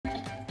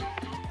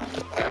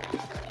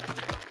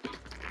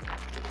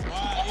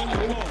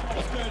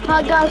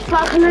Hi guys,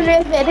 back in a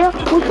new video.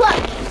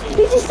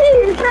 Did you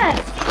see this?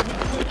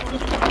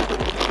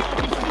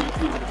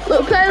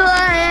 We're playing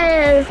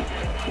live.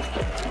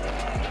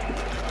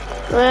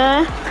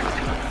 Where?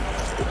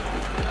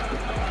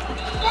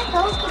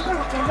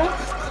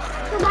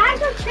 So why is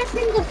there chips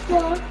in the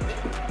floor?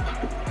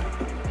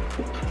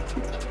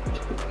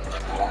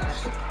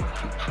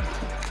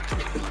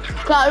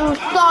 Got them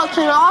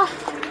starting off.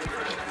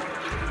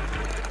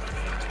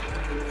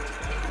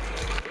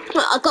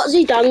 I got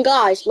Zidane,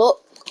 guys. Look.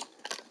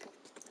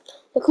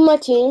 Look at my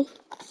team.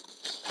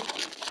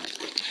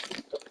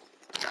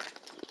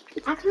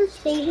 I can't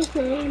see his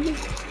name.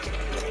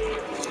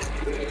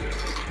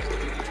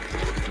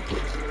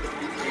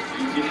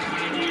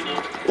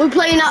 We're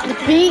playing at the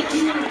beach.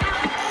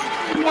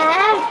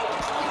 Yeah.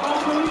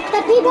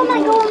 The people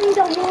might go on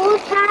the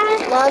water.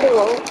 No, they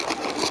won't.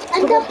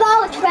 And the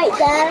boat's right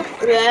there.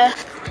 Yeah.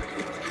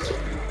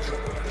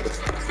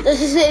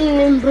 This is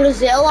in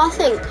Brazil, I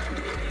think.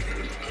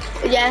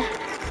 Yeah.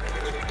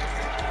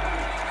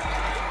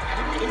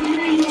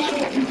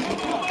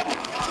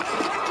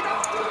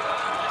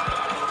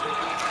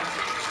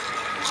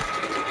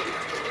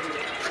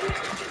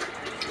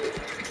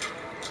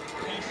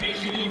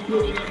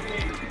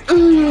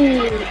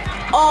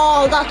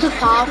 Oh, that's a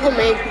foul for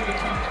me.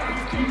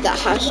 That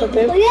has to be.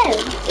 Oh yeah.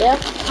 Yeah.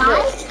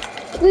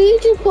 Hi. Were you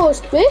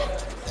supposed to be?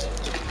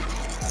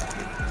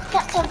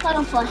 That's a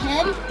photo for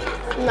him.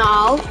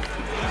 No.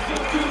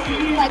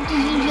 What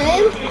did you do?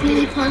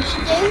 You supposed to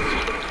do?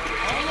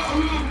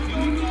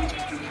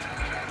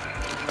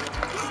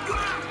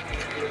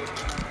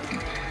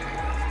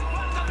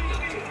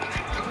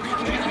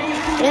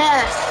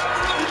 Yes.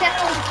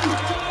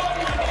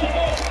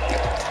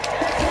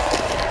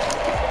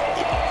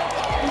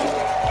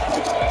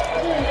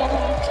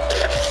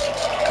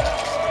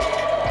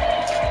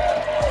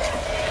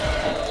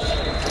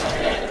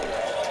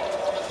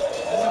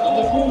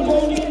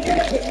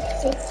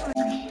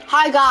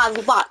 Hi guys,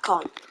 we're back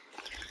on.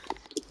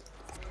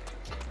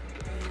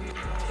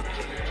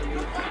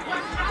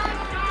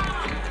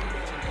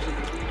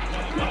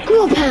 Come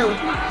on, Pam.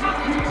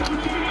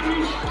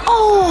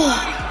 Oh!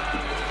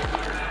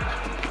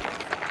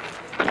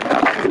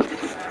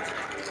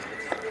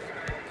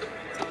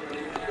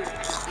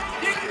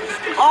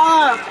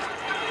 Oh!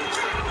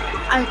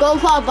 I'm going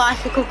for a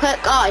bicycle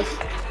kick, guys.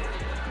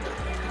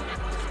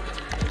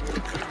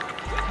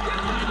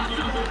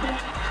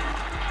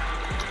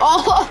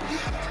 Oh!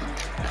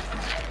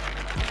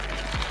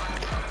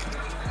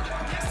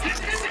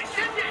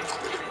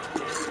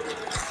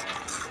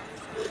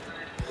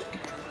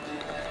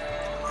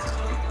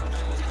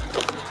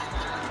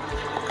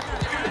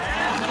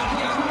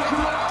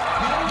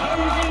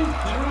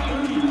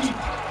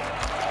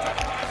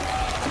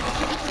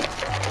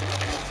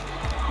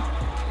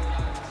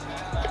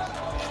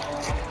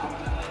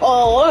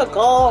 Oh, what a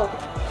goal.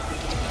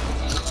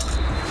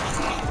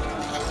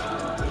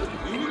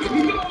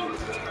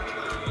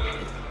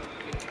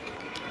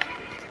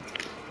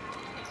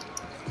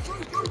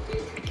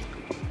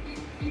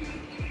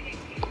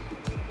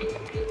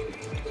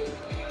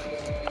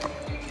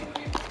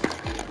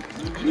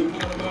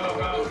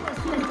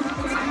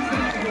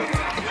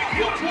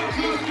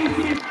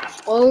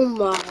 Oh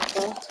my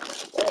god.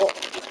 Oh.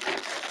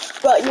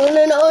 Right, you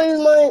wanna know who's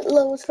my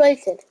lowest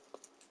rated?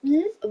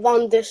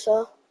 Van der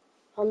Sar.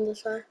 Van der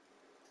Sar.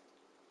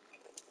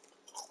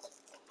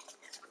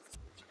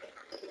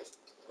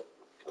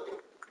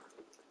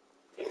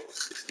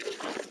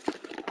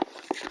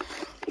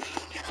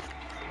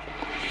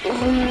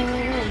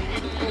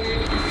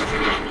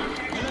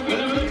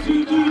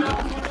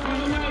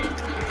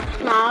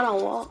 Nah, I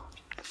don't want.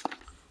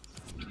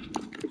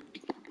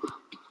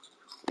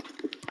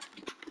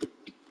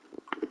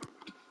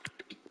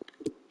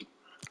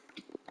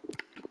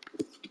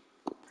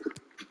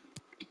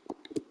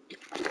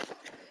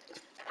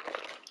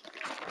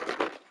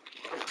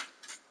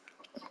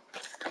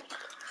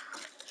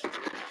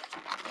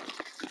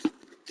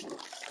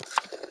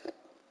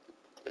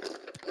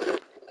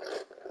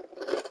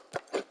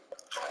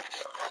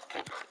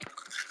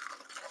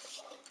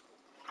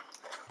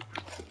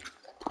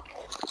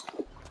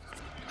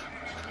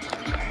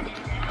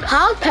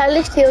 How's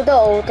Pelly still the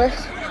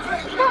oldest? I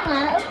don't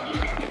know.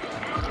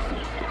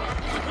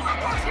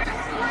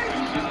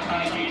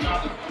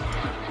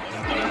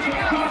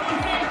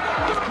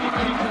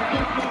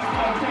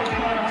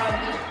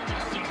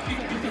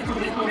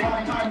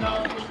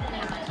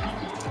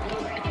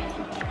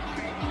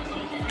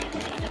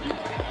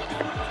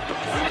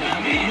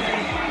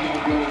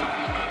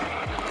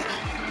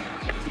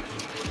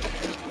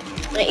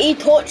 He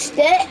touched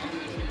it.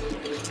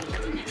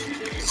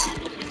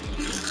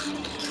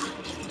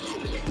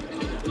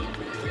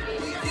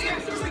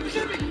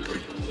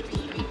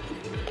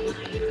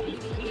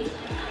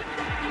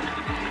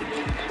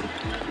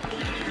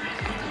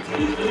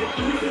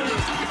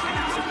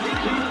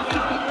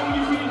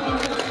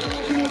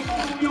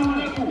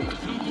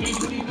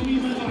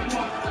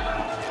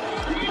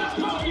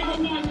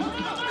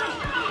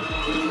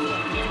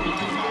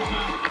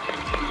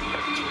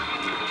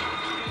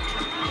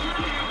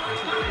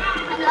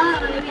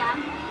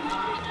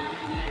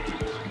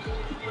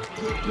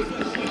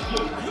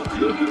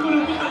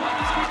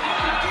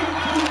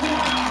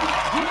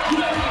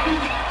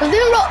 We're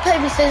doing rock,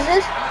 paper,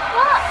 scissors.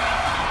 What?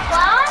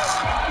 Why?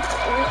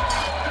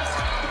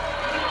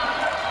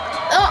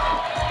 Oh,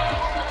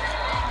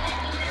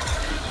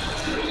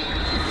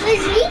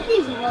 There's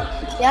easy one.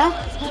 yeah.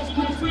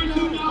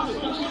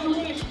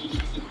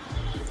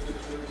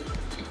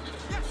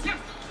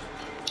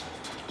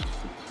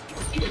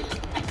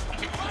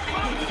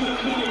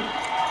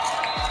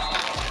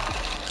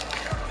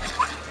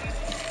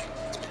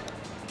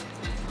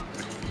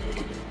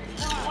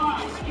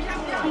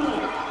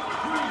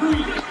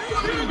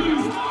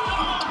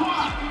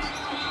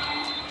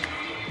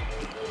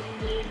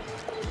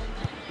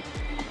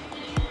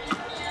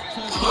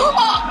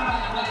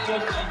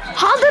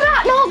 How did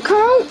that not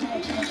count?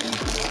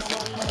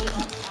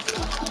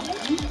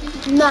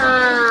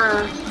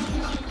 Nah.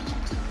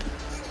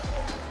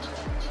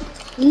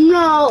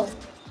 No.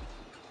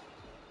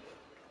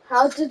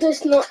 How did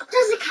this not?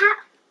 There's a cat.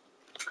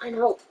 I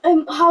know.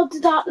 How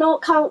did that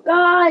not count,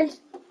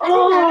 guys?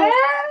 Oh.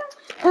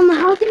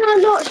 How did I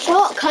not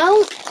shot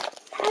count?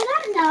 I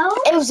don't know.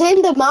 It was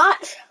in the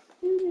match.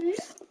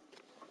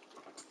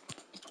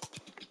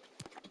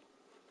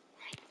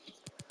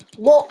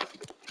 What?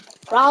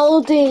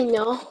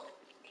 Ronaldinho.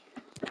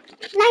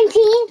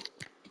 19.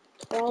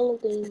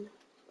 Ronaldinho.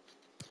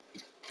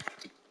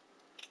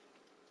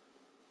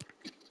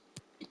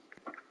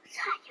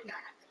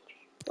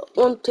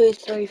 1, 2,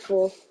 3,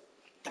 4.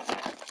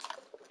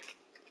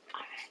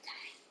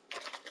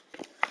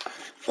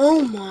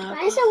 Oh my.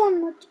 Where's the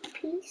one more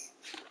piece?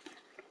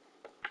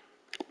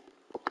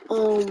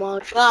 Oh my.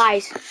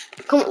 Guys,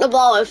 comment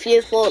below if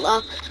you thought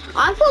that.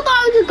 I thought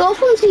that was a goal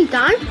from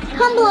Zidane.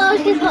 Come below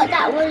if you thought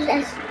that was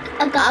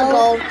a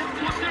goal.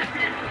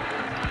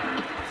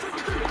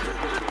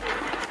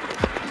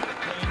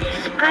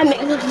 And make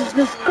sure to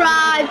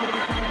subscribe.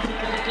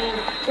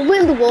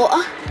 We're in the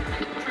water.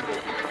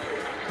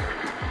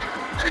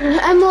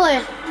 Emily,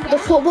 the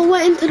football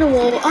went into the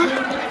water.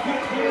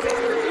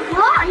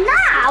 What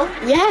now?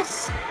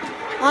 Yes.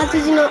 Why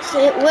did you not see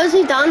it? Where's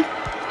Zidane?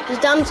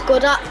 Zidane's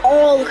good at.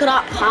 Oh, look at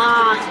that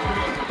pass.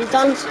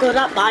 Zidane's good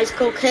at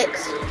bicycle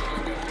kicks.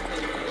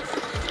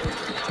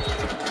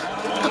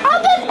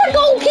 I bet the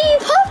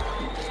goalkeeper.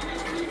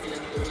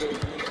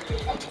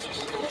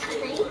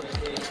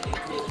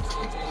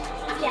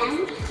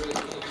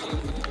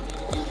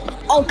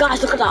 Oh,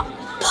 guys, look at that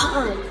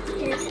pass.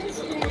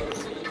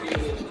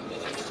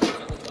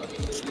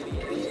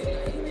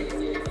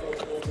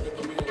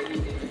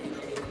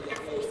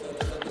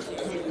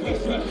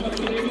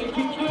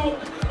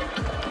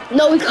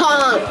 No, we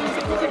can't.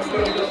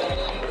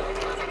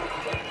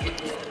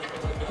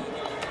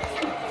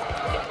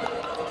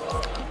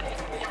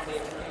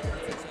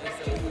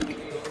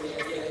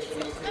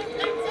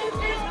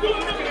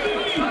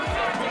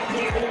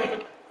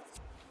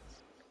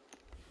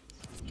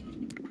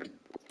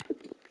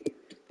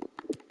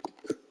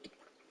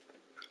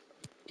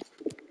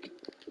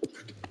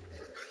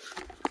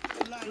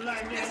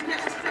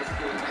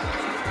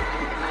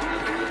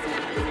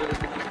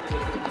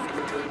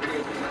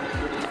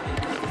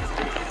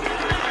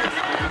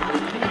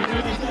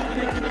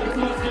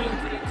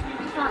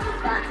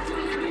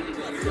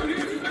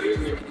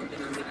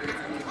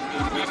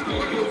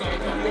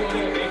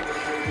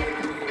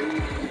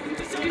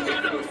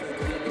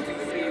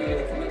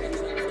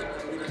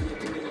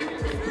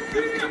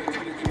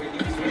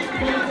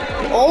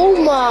 Oh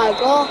my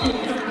god.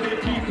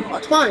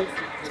 What's mine?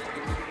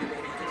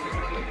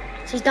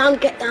 She's down,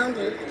 get down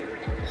there.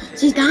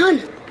 She's down.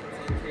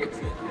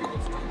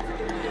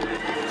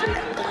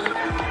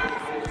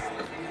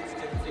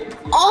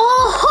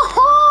 Oh!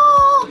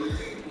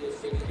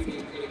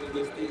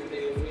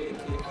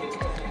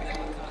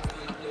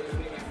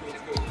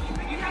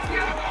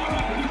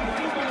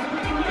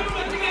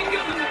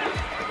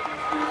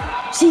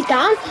 She's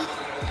down.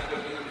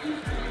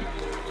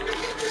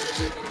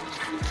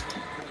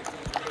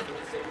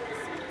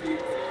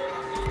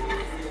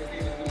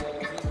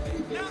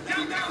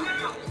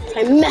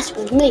 Try and mess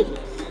with me.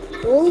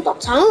 Oh,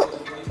 that's out.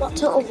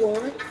 That's out of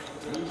line.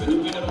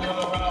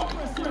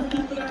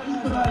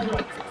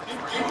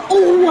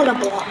 Oh, what a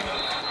block.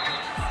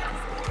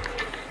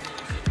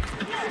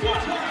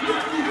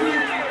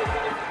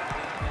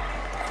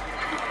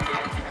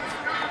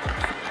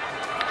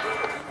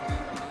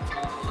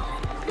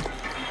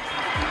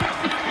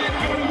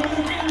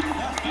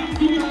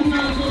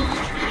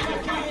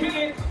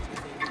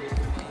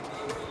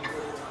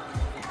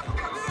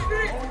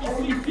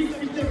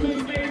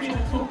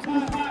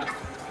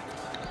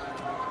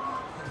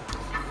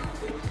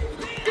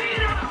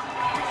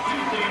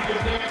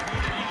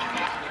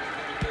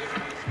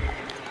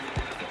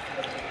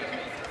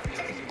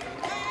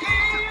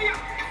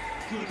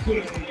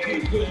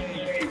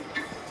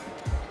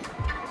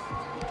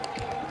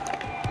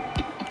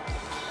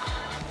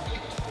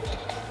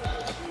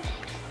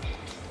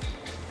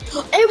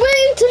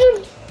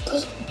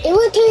 It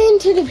went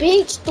into the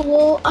beach, the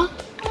water.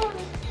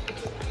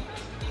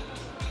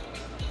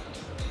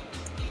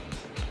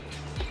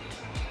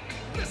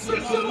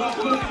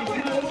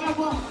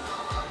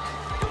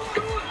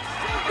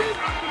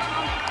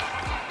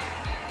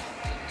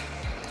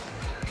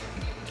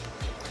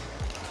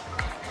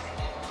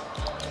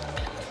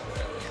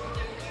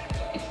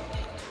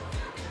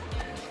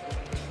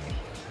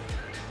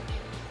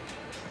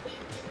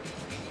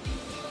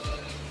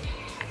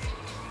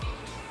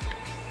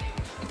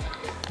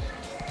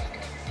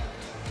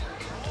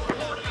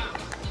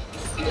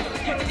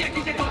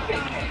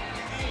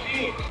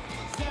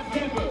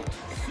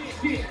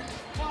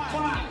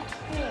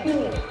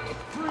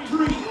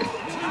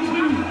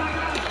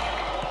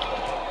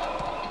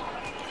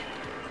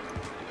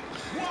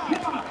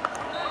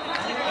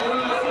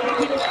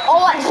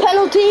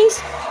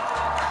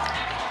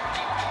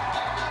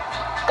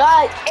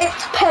 Guys,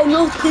 it's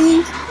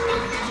penalties.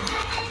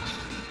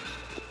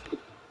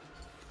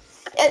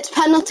 It's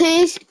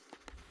penalties.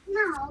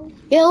 No.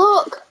 Yeah,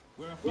 look.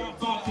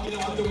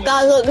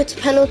 Guys, look, it's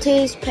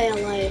penalties,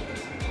 PLA.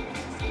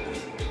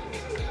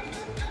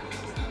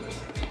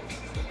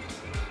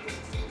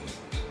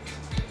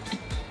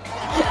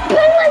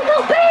 Ben,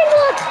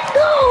 let's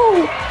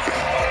go!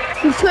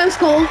 The first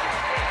goal.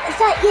 Is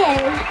that you?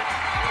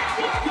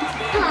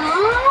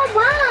 Oh,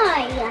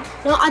 why?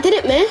 No, I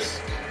didn't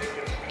miss.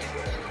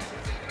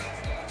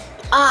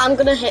 I'm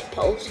gonna hit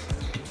post.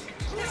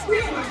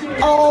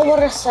 Oh,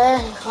 what a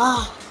save.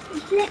 Ah.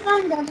 Click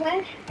on the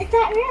one. Is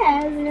that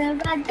real?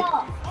 Red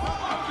dot.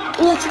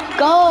 Let's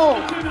go.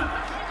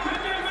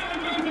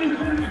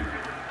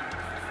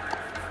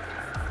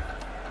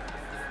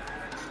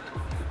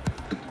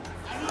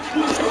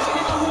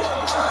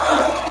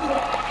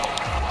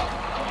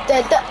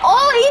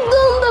 Oh, he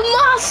done the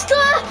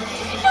master.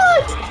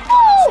 Let's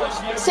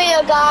go. See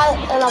you guys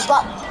in a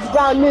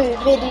brand new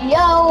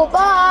video.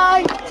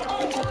 Bye.